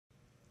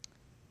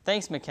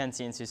Thanks,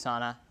 Mackenzie and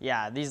Susanna.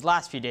 Yeah, these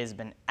last few days have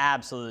been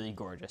absolutely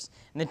gorgeous,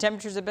 and the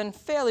temperatures have been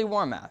fairly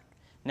warm out.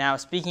 Now,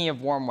 speaking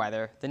of warm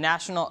weather, the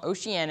National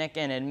Oceanic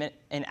and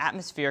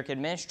Atmospheric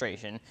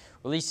Administration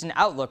released an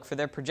outlook for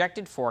their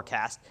projected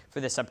forecast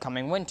for this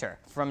upcoming winter,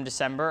 from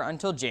December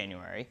until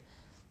January.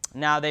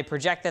 Now, they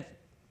project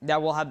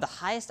that we'll have the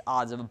highest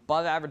odds of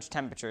above-average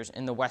temperatures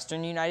in the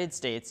western United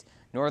States,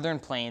 northern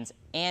plains,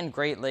 and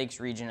Great Lakes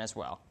region as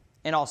well,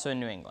 and also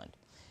in New England.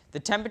 The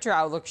temperature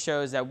outlook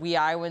shows that we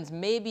Iowans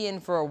may be in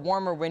for a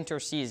warmer winter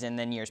season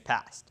than years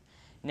past.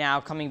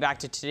 Now, coming back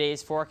to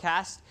today's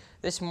forecast,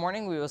 this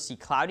morning we will see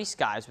cloudy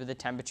skies with a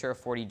temperature of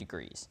 40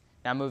 degrees.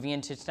 Now, moving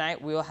into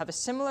tonight, we will have a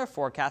similar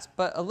forecast,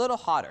 but a little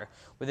hotter,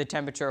 with a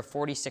temperature of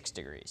 46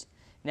 degrees.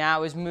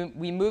 Now, as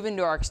we move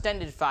into our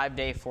extended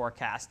 5-day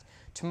forecast,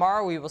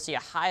 tomorrow we will see a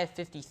high of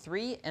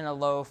 53 and a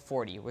low of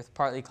 40 with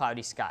partly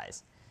cloudy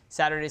skies.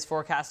 Saturday's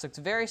forecast looks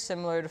very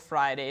similar to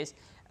Friday's,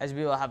 as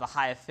we will have a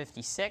high of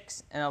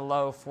 56 and a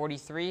low of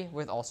 43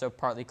 with also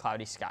partly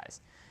cloudy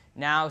skies.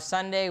 Now,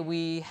 Sunday,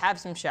 we have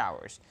some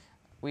showers.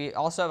 We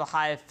also have a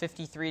high of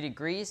 53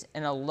 degrees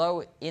and a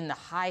low in the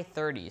high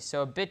 30s,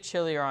 so a bit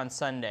chillier on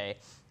Sunday.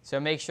 So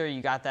make sure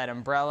you got that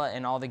umbrella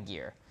and all the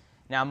gear.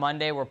 Now,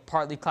 Monday, we're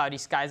partly cloudy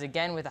skies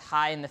again with a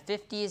high in the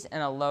 50s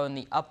and a low in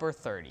the upper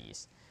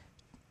 30s.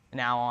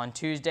 Now, on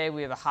Tuesday,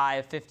 we have a high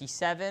of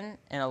 57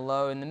 and a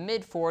low in the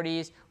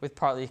mid-40s with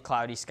partly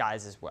cloudy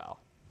skies as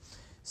well.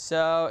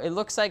 So it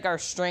looks like our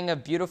string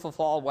of beautiful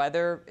fall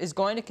weather is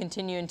going to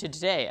continue into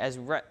today as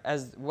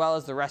well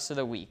as the rest of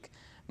the week.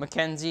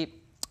 Mackenzie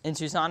and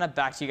Susanna,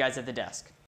 back to you guys at the desk.